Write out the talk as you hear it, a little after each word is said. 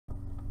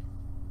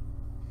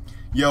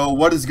Yo,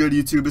 what is good,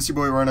 YouTube? It's your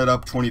boy Run It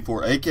Up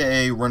 24,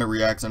 aka Run It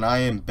Reacts, and I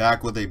am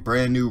back with a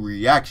brand new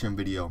reaction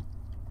video.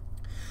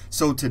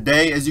 So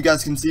today, as you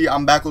guys can see,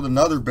 I'm back with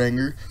another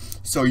banger.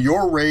 So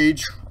Your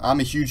Rage,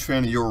 I'm a huge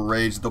fan of Your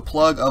Rage, the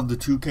plug of the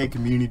 2K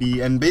community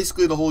and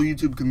basically the whole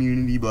YouTube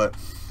community. But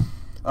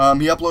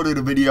he uploaded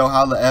a video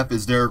how the F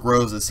is Derrick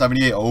Rose at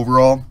 78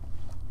 overall.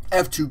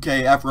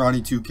 F2K, F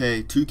Ronnie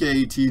 2K,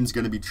 2K18 is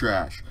gonna be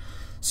trash.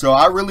 So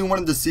I really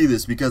wanted to see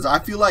this because I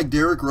feel like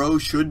Derrick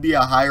Rose should be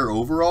a higher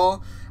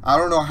overall. I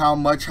don't know how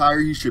much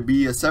higher he should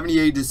be. A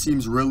 78 just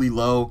seems really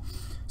low.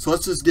 So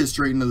let's just get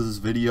straight into this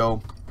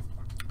video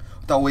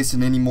without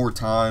wasting any more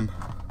time.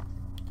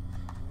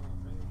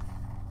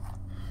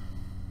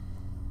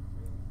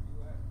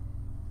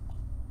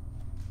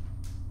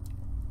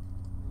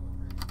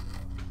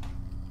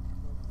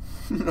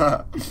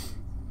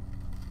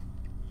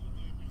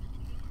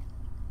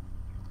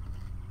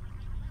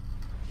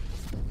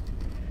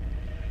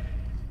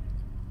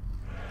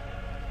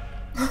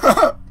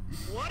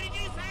 What did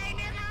you say,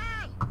 nigga?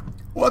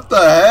 What the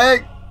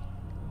heck?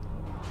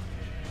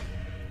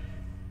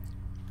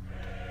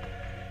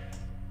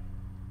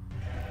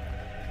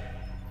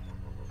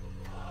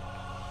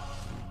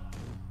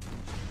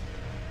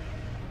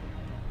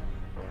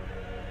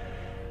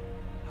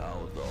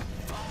 How the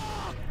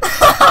fuck?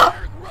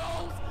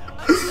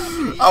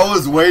 I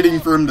was waiting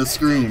for him to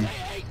scream.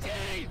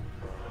 2K18!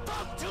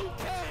 Fuck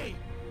 2K!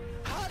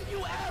 How do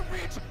you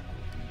average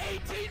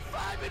 18,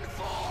 5, and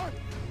 4,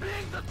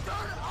 being the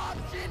third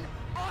option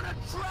on a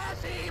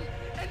trash team,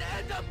 and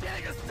end up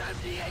getting a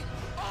 78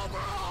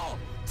 overall?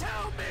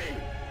 Tell me!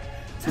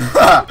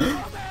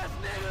 Dumbass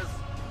niggas!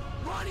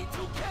 Ronnie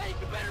 2K,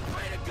 you better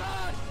pray to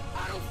God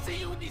I don't see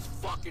you in these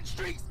fucking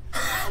streets.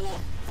 I will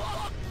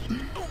fuck you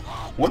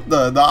up. What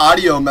the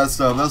audio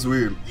messed up. That's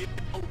weird.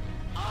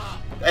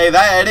 Hey,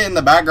 that edit in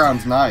the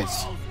background's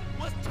nice.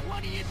 Was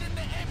 20th in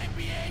the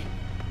NBA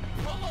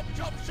pull-up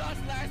jump shots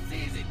last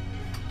season,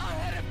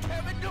 ahead of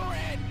Kevin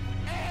Durant,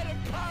 ahead of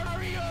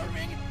Kyrie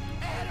Irving,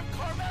 ahead of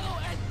Carmelo,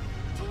 and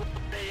to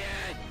the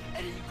end,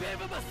 and you gave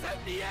him a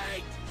 78.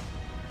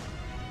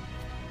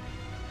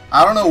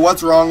 I don't know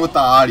what's wrong with the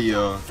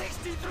audio.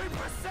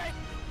 63%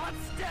 on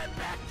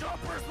step-back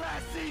jumpers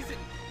last season.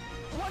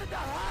 One of the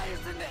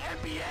highest in the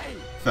NBA.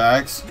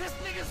 Facts. This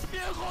nigga's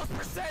field goals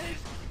percentage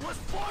was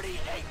 48%,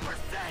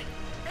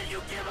 and you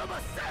give him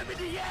a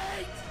 78.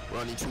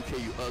 Ronnie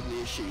 2K, you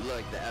ugly as shit. You look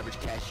like the average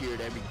cashier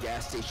at every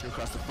gas station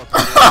across the fucking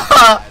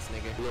world. Ass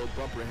nigga. Little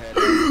bumper head.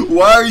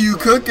 Why are you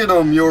cooking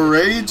them, Your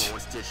Rage?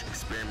 Stitch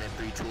experiment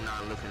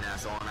 329 looking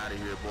ass on out of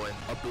here, boy.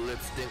 Upper lip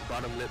stink,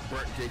 bottom lip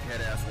burnt dick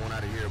head ass on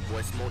out of here,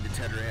 boy. Smoke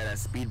detector head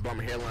ass, speed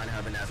bummer hairline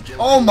having ass.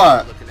 Oh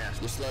my. Looking ass.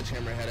 With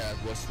sledgehammer head ass,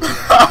 boy. Swing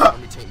ass.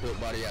 Army tank built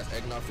body ass.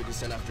 Eggnog 50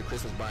 cent after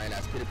Christmas buying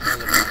ass. Pretty pan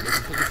looking ass. This is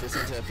cooking for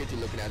cent to 50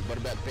 looking ass.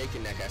 Butterback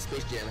bacon neck ass.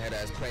 Space jam head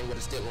ass. Playing with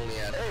a stick only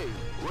ass. Hey,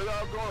 where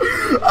y'all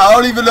going? I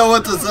don't even know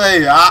what to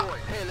say.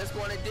 Hey, let's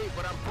go on a date,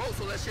 but I'm broke,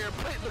 so let's share a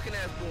plate looking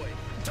ass boy.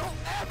 Don't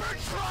ever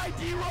try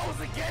D-Rose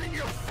again in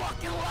your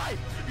fucking life,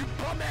 you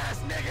bum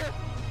ass nigga.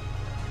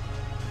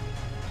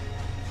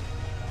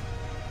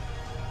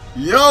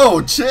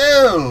 Yo,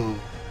 chill.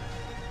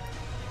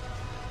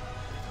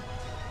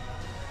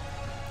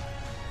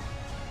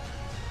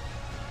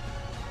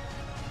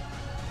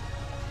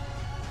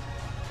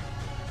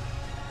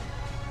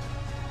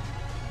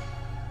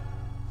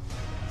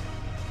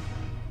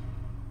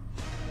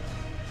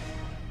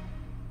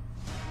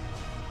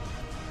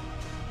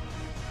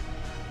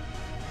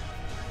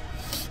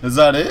 Is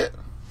that it?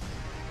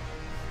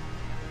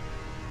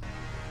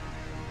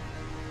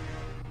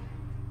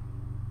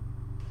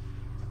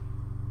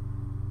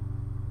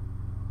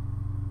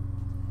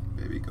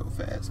 Baby, go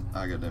fast.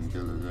 I got them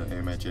killers that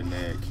aim at your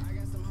neck.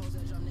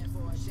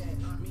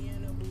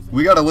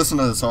 We gotta listen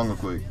to the song real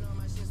quick.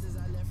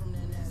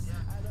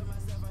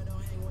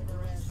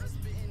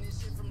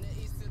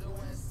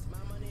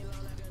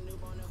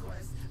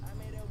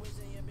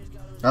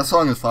 That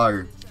song is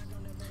fire.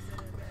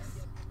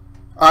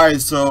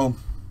 Alright, so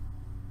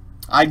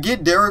I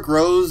get Derrick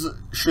Rose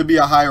should be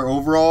a higher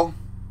overall,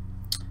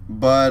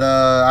 but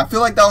I feel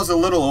like that was a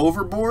little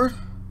overboard.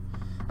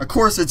 Of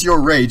course, it's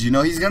Your Rage, you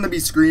know, he's going to be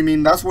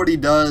screaming, that's what he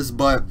does,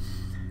 but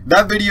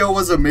that video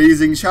was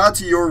amazing. Shout out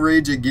to Your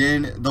Rage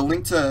again. The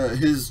link to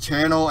his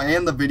channel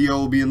and the video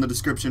will be in the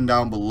description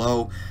down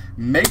below.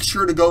 Make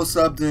sure to go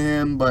sub to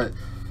him, but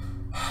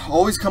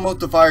always come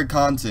up with fire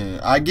content.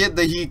 I get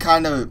that he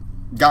kind of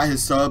got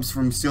his subs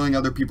from stealing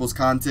other people's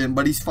content,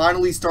 but he's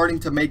finally starting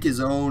to make his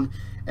own,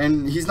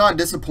 and he's not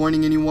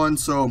disappointing anyone,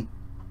 so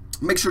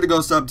make sure to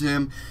go sub to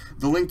him.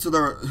 The link to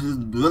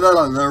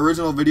the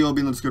original video will be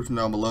in the description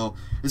down below.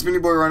 It's been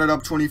your boy Run It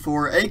Up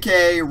 24,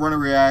 aka Run It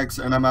Reacts,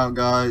 and I'm out,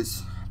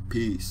 guys.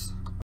 Peace.